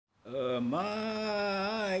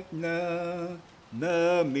Mike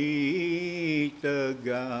na mi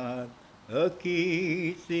tagat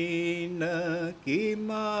aki na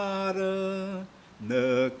kimara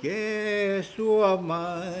na keswa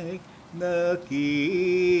Mike na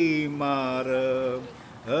kimara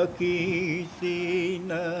aki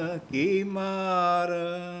na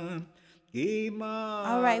kimara kimara.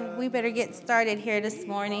 All right, we better get started here this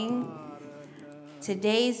morning.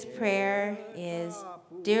 Today's prayer is,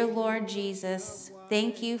 Dear Lord Jesus,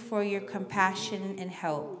 thank you for your compassion and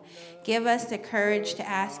help. Give us the courage to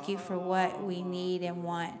ask you for what we need and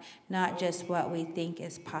want, not just what we think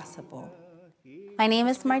is possible. My name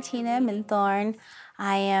is Martina Minthorn.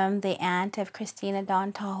 I am the aunt of Christina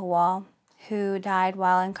Dawn Tahawal, who died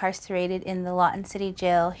while incarcerated in the Lawton City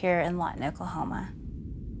Jail here in Lawton, Oklahoma.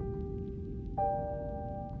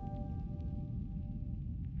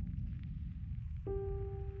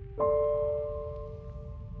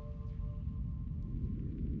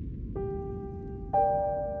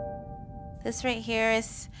 This right here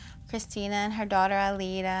is Christina and her daughter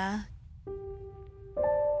Alita.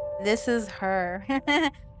 This is her.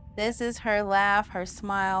 This is her laugh, her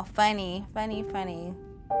smile. Funny, funny, funny.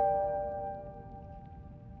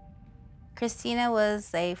 Christina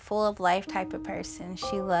was a full of life type of person.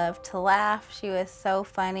 She loved to laugh. She was so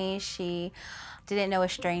funny. She didn't know a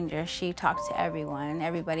stranger. She talked to everyone.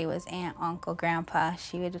 Everybody was aunt, uncle, grandpa.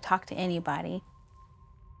 She would talk to anybody.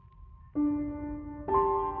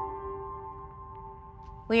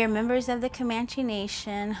 We are members of the Comanche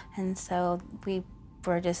Nation, and so we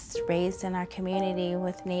were just raised in our community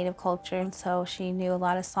with Native culture, and so she knew a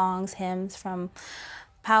lot of songs, hymns, from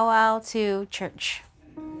powwow to church.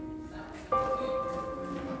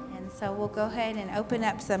 And so we'll go ahead and open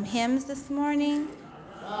up some hymns this morning.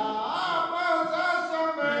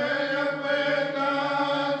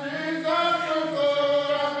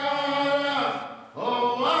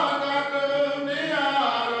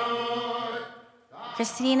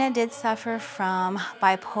 Christina did suffer from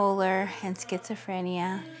bipolar and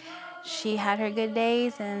schizophrenia. She had her good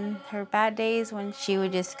days and her bad days when she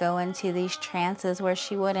would just go into these trances where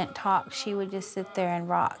she wouldn't talk. She would just sit there and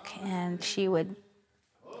rock, and she would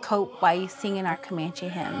cope by singing our Comanche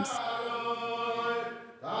hymns.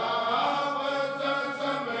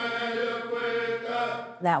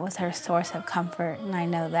 That was her source of comfort, and I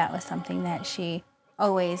know that was something that she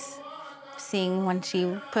always sing when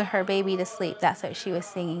she put her baby to sleep. That's what she was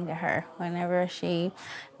singing to her. Whenever she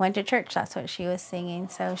went to church, that's what she was singing.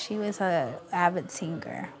 So she was an avid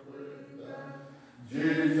singer.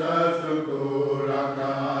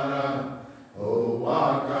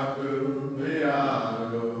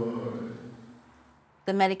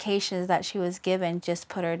 The medications that she was given just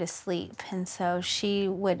put her to sleep, and so she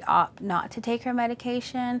would opt not to take her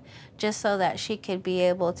medication just so that she could be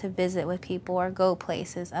able to visit with people or go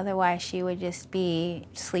places. Otherwise, she would just be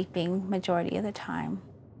sleeping majority of the time.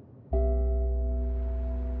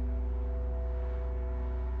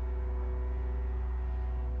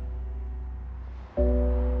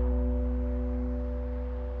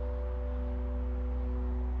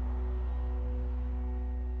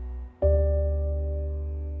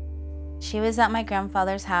 She was at my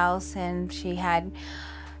grandfather's house, and she had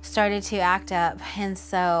started to act up, and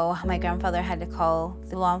so my grandfather had to call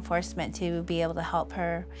the law enforcement to be able to help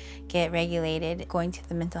her get regulated, going to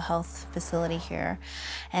the mental health facility here.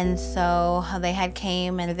 And so they had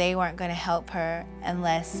came, and they weren't going to help her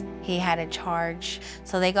unless he had a charge.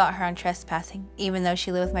 So they got her on trespassing, even though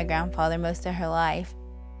she lived with my grandfather most of her life.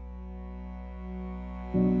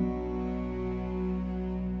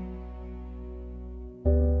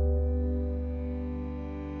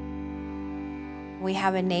 We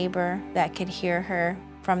have a neighbor that could hear her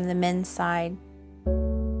from the men's side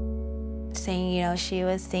saying, she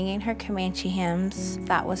was singing her Comanche hymns.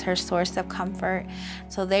 That was her source of comfort.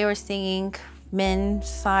 So they were singing men's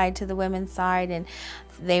side to the women's side, and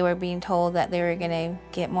they were being told that they were going to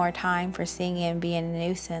get more time for singing and being a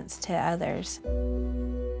nuisance to others.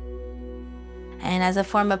 And as a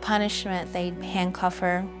form of punishment, they handcuff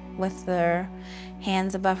her with their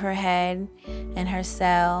hands above her head in her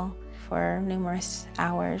cell for numerous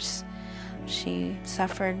hours. She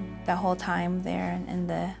suffered the whole time there in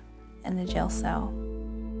the jail cell.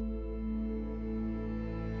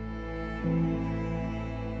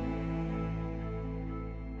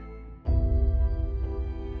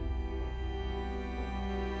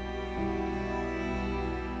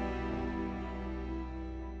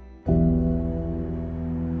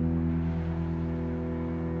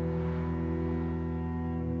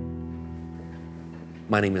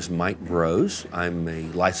 My name is Mike Brose. I'm a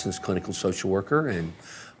licensed clinical social worker, and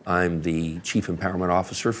I'm the Chief Empowerment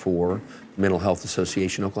Officer for Mental Health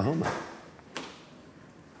Association Oklahoma.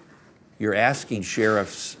 You're asking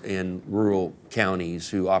sheriffs in rural counties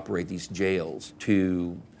who operate these jails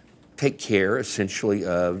to take care, essentially,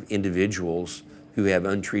 of individuals who have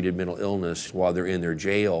untreated mental illness while they're in their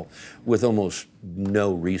jail with almost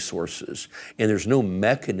no resources. And there's no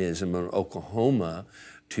mechanism in Oklahoma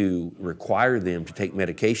to require them to take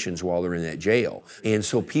medications while they're in that jail. And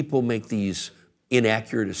so people make these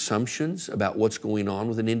inaccurate assumptions about what's going on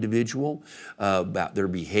with an individual, about their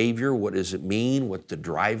behavior, what does it mean, what's the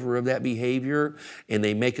driver of that behavior, and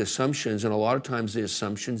they make assumptions, and a lot of times the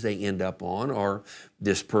assumptions they end up on are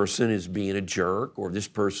this person is being a jerk, or this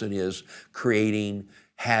person is creating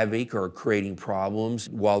havoc or creating problems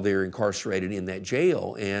while they're incarcerated in that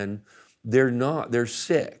jail, and they're not, they're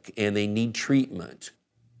sick, and they need treatment.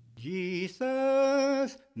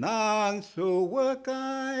 Jesus, none so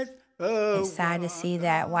wise. It's sad to see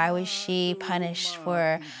that. Why was she punished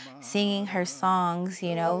for singing her songs,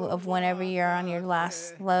 you know, of whenever you're on your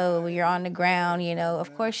last low, you're on the ground, you know,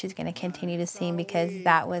 of course she's going to continue to sing because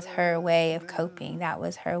that was her way of coping. That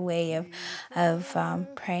was her way of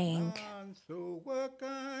praying.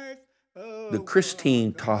 The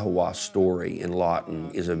Christine Tahawa story in Lawton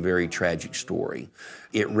is a very tragic story.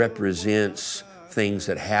 It represents things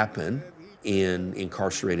that happen in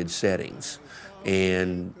incarcerated settings.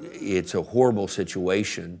 And it's a horrible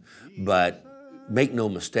situation, but make no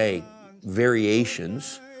mistake,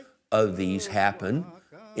 variations of these happen,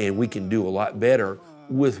 and we can do a lot better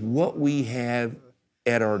with what we have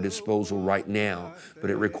at our disposal right now. But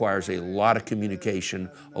it requires a lot of communication,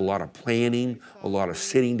 a lot of planning, a lot of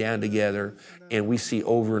sitting down together, and we see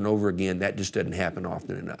over and over again that just doesn't happen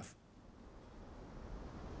often enough.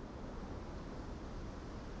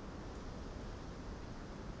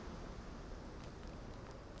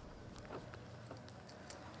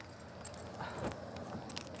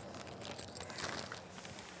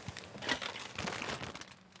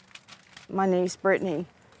 My niece, Brittany,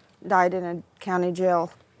 died in a county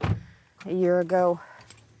jail a year ago.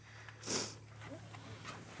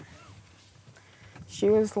 She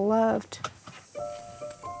was loved.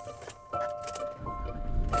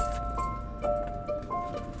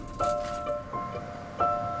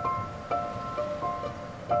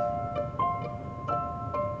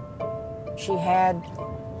 She had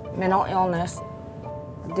mental illness,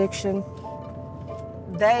 addiction.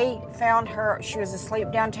 They found her, she was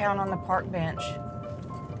asleep downtown on the park bench.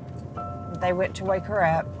 They went to wake her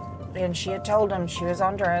up, and she had told them she was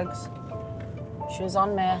on drugs, she was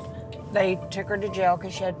on meth. They took her to jail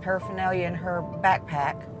because she had paraphernalia in her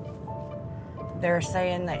backpack. They're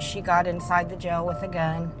saying that she got inside the jail with a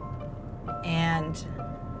gun, and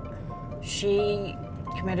she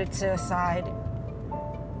committed suicide.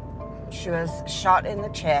 She was shot in the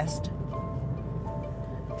chest.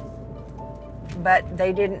 But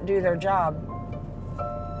they didn't do their job.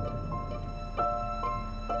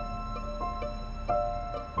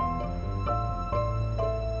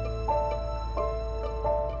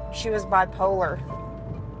 She was bipolar,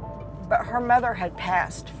 but her mother had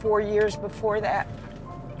passed 4 years before that,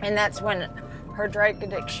 and that's when her drug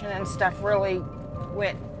addiction and stuff really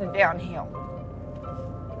went downhill.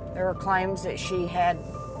 There were claims that she had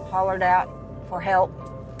hollered out for help,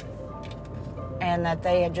 and that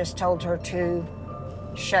they had just told her to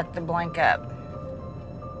shut the blank up.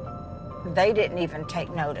 They didn't even take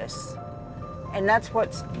notice. And that's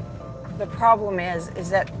what's the problem is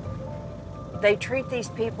that they treat these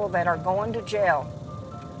people that are going to jail,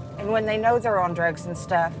 and when they know they're on drugs and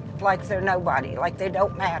stuff, like they're nobody, like they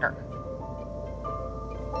don't matter.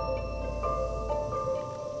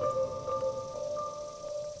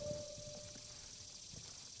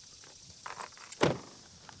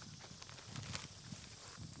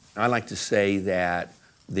 I like to say that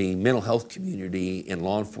the mental health community and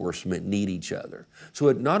law enforcement need each other. So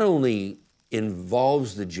it not only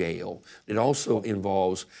involves the jail, it also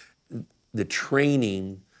involves the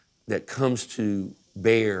training that comes to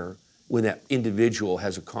bear when that individual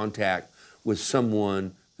has a contact with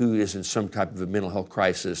someone who is in some type of a mental health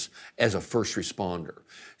crisis as a first responder.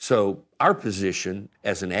 So our position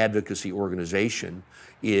as an advocacy organization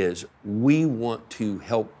is we want to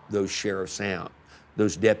help those sheriffs out,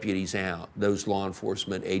 those deputies out, those law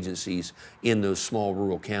enforcement agencies in those small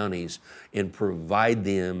rural counties, and provide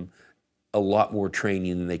them a lot more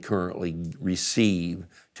training than they currently receive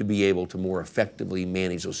to be able to more effectively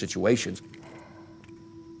manage those situations.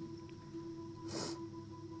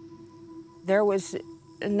 There was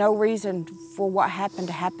no reason for what happened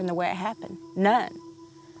to happen the way it happened. None.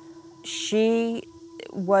 She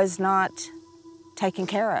was not taken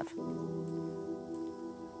care of.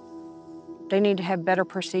 They need to have better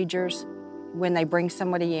procedures when they bring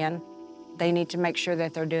somebody in. They need to make sure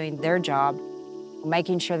that they're doing their job,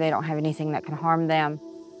 making sure they don't have anything that can harm them.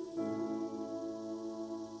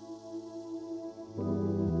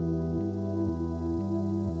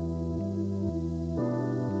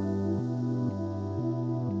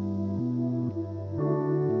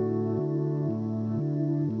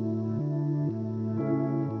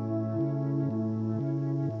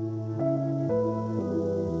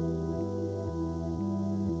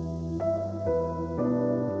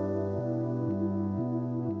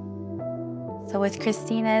 So with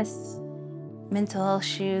Christina's mental health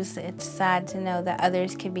issues, it's sad to know that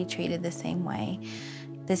others can be treated the same way.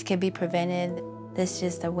 This can be prevented. This is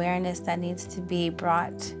just awareness that needs to be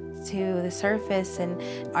brought to the surface, and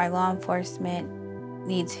our law enforcement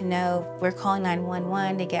need to know if we're calling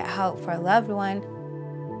 911 to get help for a loved one.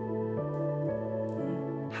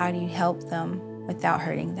 How do you help them without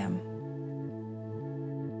hurting them?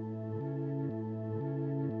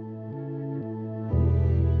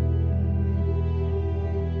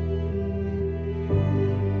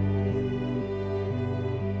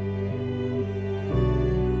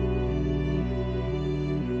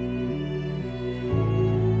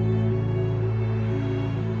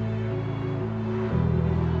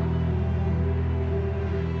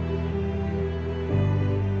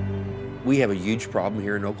 We have a huge problem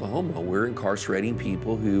here in Oklahoma. We're incarcerating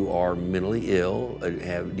people who are mentally ill,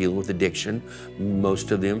 dealing with addiction,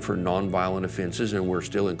 most of them for nonviolent offenses, and we're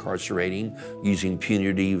still incarcerating using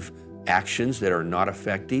punitive actions that are not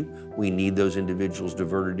effective. We need those individuals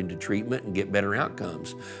diverted into treatment and get better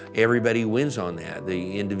outcomes. Everybody wins on that,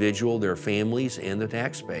 the individual, their families, and the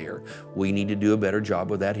taxpayer. We need to do a better job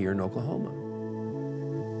with that here in Oklahoma.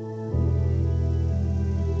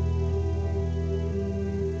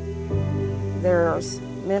 There's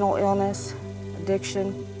mental illness,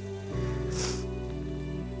 addiction.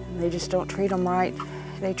 They just don't treat them right.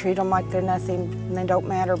 They treat them like they're nothing, and they don't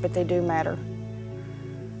matter, but they do matter.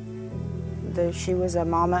 She was a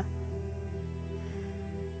mama.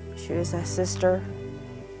 She was a sister.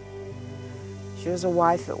 She was a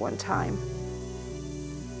wife at one time.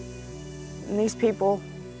 And these people,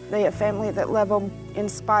 they have family that love them in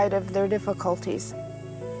spite of their difficulties.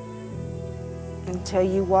 Until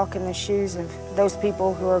you walk in the shoes of those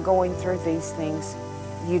people who are going through these things,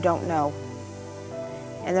 you don't know.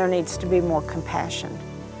 And there needs to be more compassion.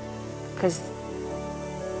 Because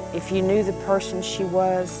if you knew the person she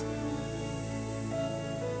was,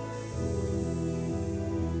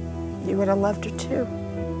 you would have loved her too.